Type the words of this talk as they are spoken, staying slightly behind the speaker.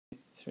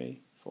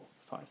3, 4,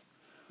 5.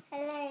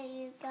 Hello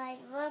you guys,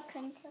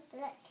 welcome to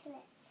Black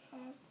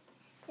Collection.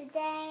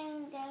 Today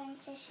I'm going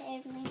to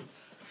show me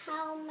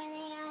how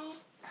many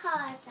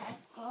cars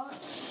I've got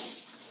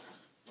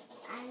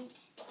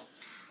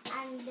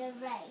and the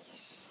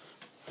race.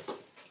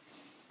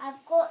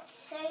 I've got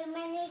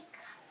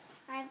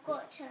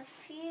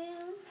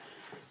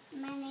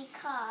many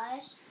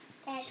cars.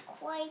 There's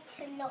quite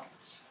a lot.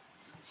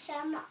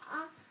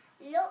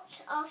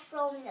 Lots are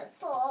from the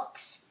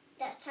box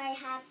that I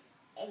have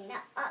in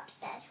the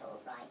upstairs hall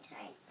by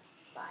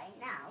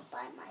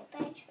my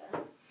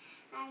bedroom.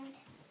 And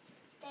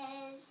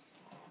there's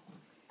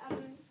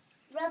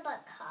rubber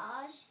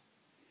cars,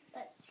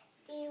 but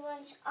these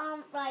ones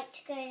aren't right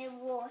to go in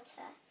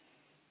water.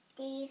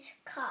 These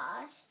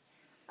cars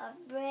are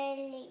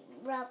really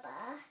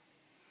rubber,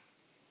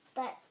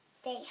 but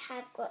they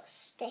have got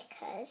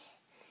stickers.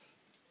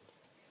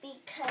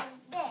 Because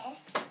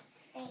this,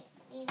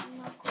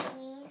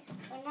 McQueen,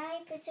 when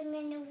I put him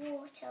in the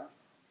water,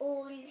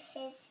 all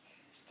his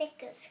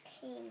stickers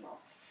came off.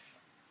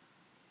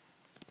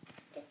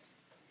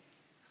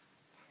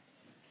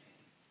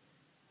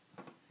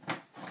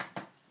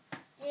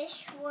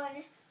 This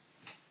one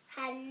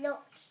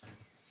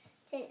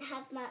didn't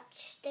have much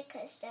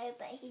stickers though,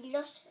 but he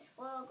lost his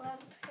World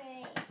Grand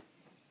Prix.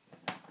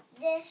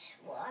 This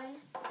one,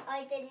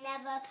 I did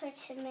never put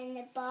him in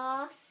the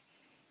bath,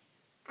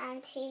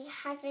 and he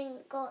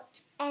hasn't got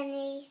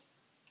any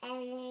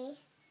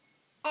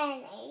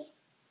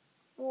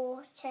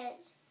water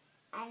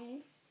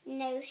and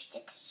no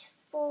stickers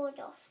fallen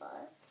off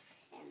of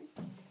him.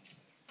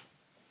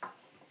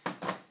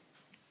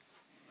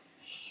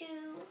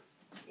 Shoe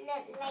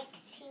looked like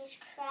he's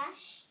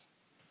crashed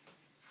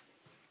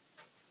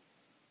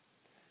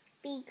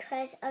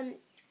because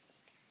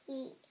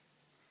he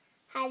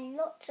had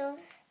lots of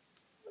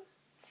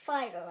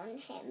fire on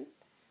him,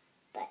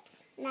 but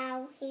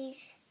now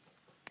he's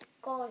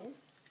gone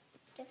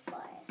to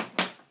fire.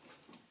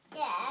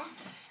 Jeff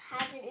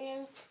hasn't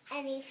learned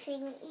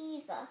anything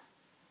either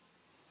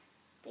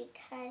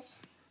because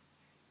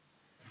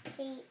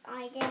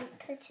I didn't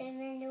put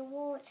him in the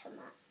water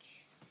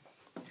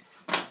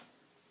much.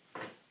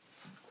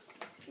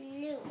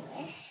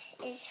 Lewis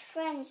is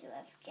friends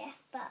with Jeff,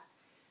 but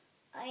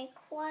I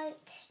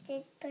quite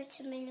did put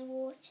him in the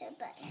water,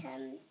 but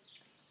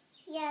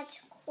he had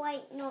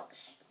quite not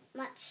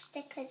much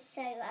stickers,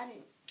 so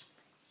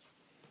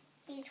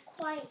he's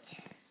quite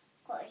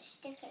got his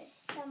stickers,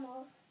 some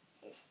of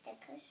his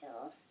stickers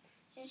off,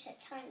 just a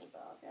tiny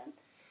problem.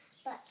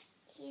 But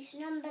he's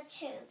number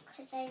 2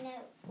 because I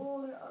know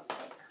all of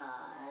the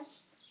cars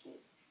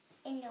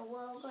in the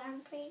World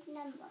Grand Prix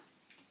number.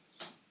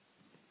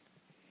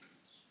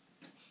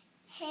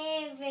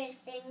 Here is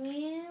the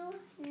new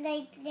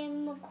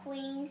Lightning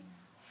McQueen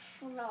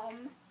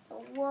from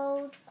the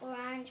World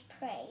Grand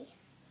Prix.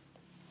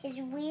 His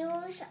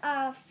wheels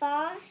are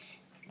fast.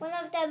 One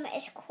of them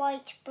is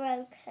quite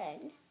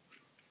broken.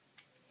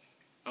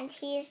 And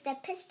he is the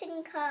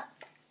piston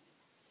cup.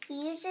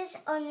 He uses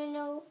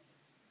Ononal,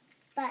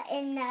 but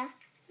in the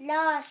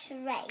last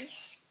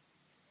race,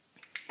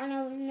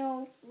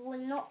 Ononal will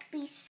not be